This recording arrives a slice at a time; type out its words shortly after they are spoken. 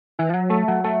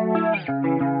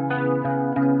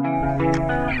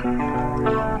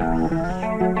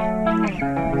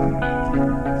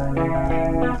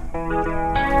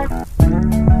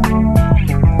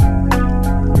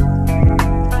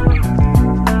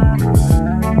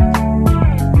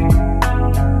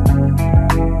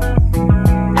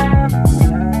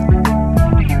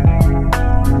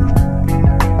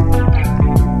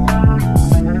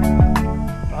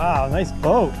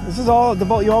all the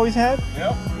boat you always had?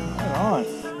 Yep. Right on.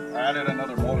 I added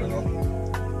another motor though.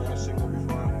 A single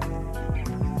before.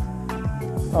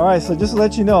 All right, so just to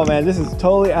let you know, man, this is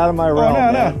totally out of my realm.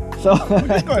 no, man. So We're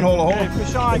just going holo. hey,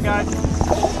 fish on, guys.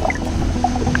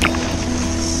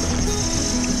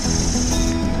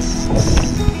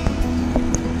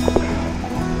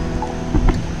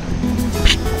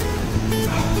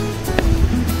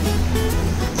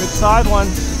 Good side one.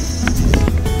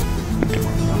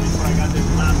 I got this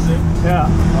plastic. Yeah.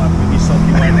 Maybe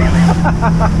soaking wet running.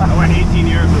 I went 18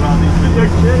 years without these videos.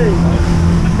 You're kidding.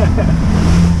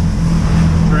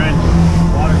 Trench,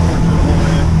 water course the whole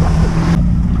way.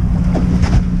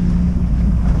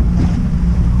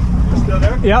 They're still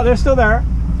there? Yeah, they're still there.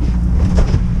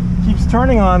 Keeps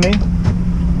turning on me.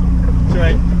 That's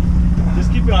right.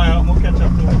 Just keep an eye out and we'll catch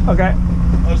up to them. Okay.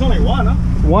 Oh, there's only one, huh?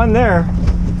 One there.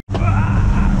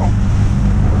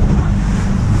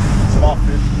 Small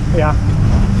fish. Yeah.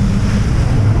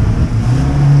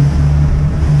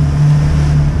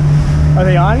 Are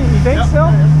they on? You think Yep. still?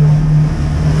 Yeah,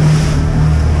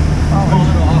 Oh, pull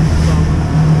it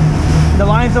off. the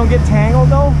lines don't get tangled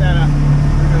though? We're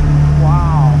good.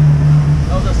 Wow.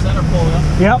 That was a center pole,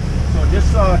 yeah? Yep. So just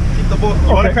keep the boat.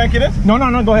 You want to crank it in? No,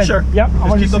 go ahead. Sure. Yep.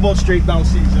 Just keep the boat straight down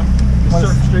seas, yeah? Just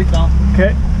surf straight down.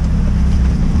 Okay.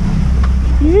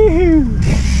 Yee-hoo.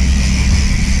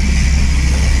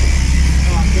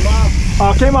 Come on.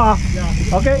 Oh, came off.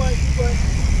 Yeah. Okay. Keep going.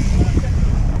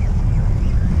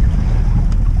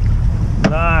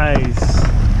 Nice.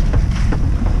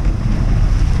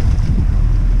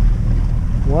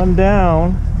 One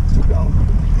down. Got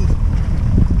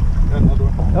another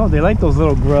one. Oh, they like those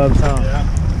little grubs, huh? Yeah.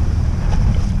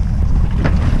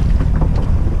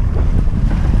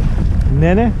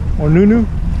 Nene or Nunu?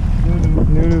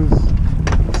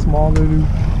 Nunu's small Nunu.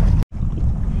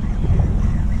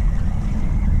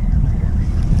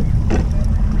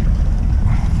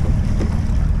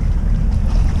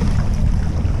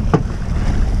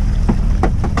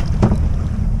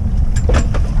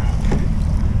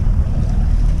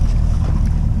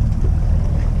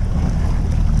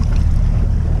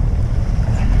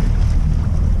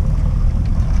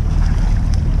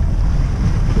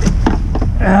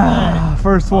 Ah,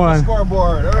 first On the one.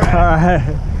 scoreboard. All right. All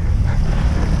right.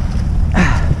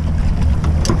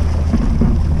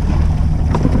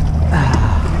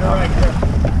 All right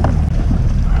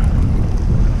there.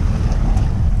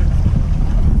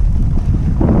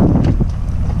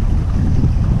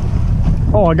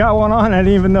 Oh, I got one on. I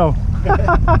didn't even know.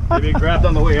 Maybe it grabbed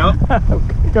on the way up.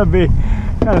 Could be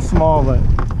kind of small, but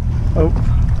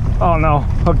oh no,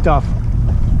 hooked off.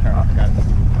 Got it.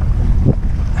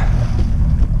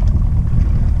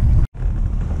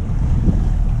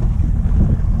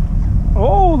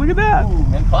 Oh, look at that! Ooh,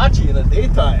 Menpachi in the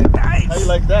daytime. Nice. How you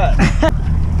like that?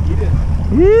 Eat it.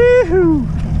 Yee-hoo!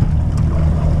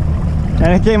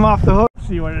 And it came off the hook. Let's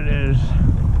see what it is.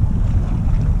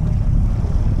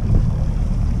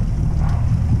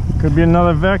 Could be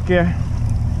another Vecchia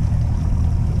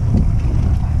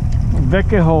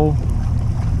hole.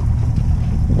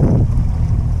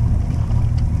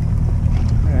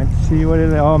 Let's see what it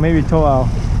is. Oh, maybe Toao.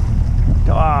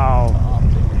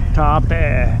 Tope.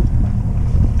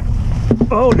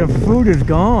 Oh, the food is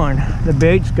gone. The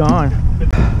bait's gone.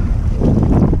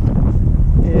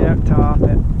 Yeah, top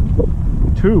it.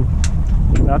 Two.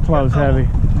 That's why it was heavy.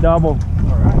 Double.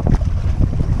 All right.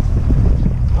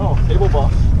 Oh, table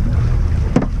boss.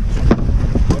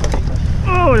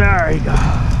 Oh, there you go.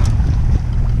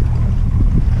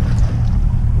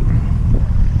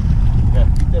 Yeah,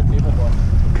 keep that table boss.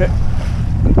 Okay.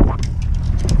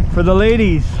 For the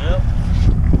ladies. Yep.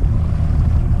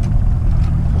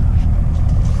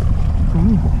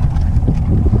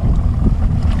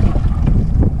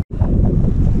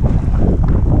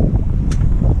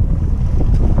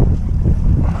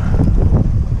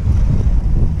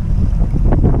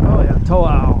 Oh yeah,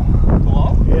 Toao.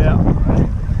 Hello? Yeah.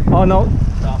 Oh no.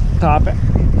 Top it.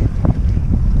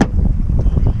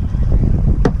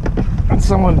 And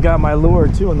someone got my lure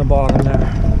too on the bottom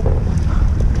there.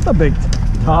 It's a big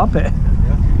top it.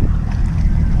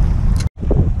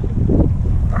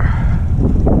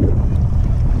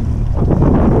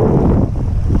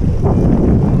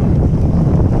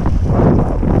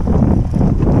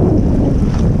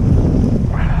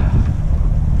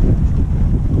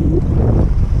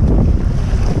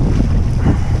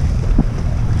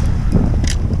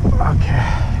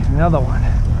 Another one.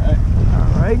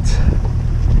 All right.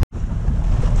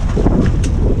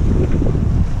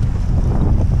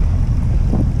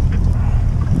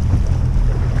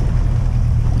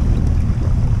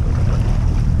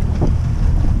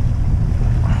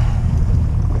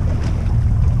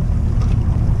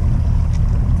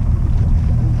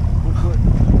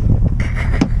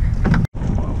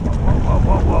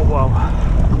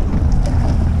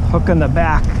 hook on the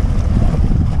back.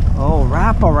 Oh,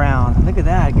 wrap around. Look at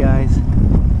that, guys.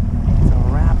 It's a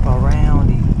wrap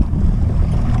aroundy.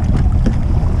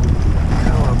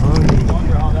 I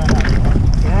wonder how that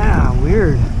happened. Yeah,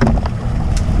 weird.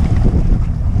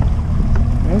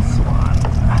 This one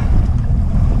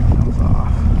comes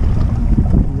off.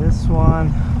 This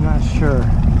one, I'm not sure.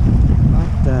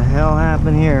 What the hell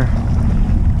happened here?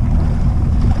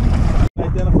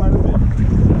 Identified a bit.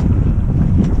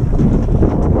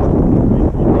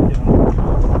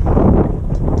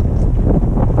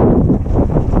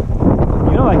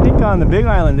 You know, I think on the Big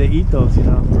Island they eat those, you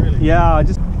know. Really? Yeah,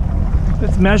 just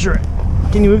let's measure it.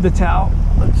 Can you move the towel?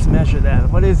 Let's measure that.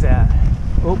 What is that?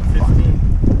 Oh, 15.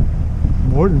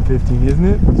 more than 15, isn't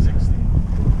it? 16.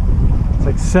 It's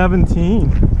like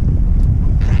 17.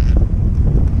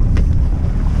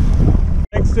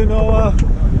 Thanks to Noah.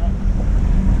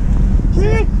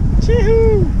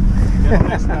 Chee-hoo! Yeah,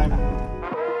 next time.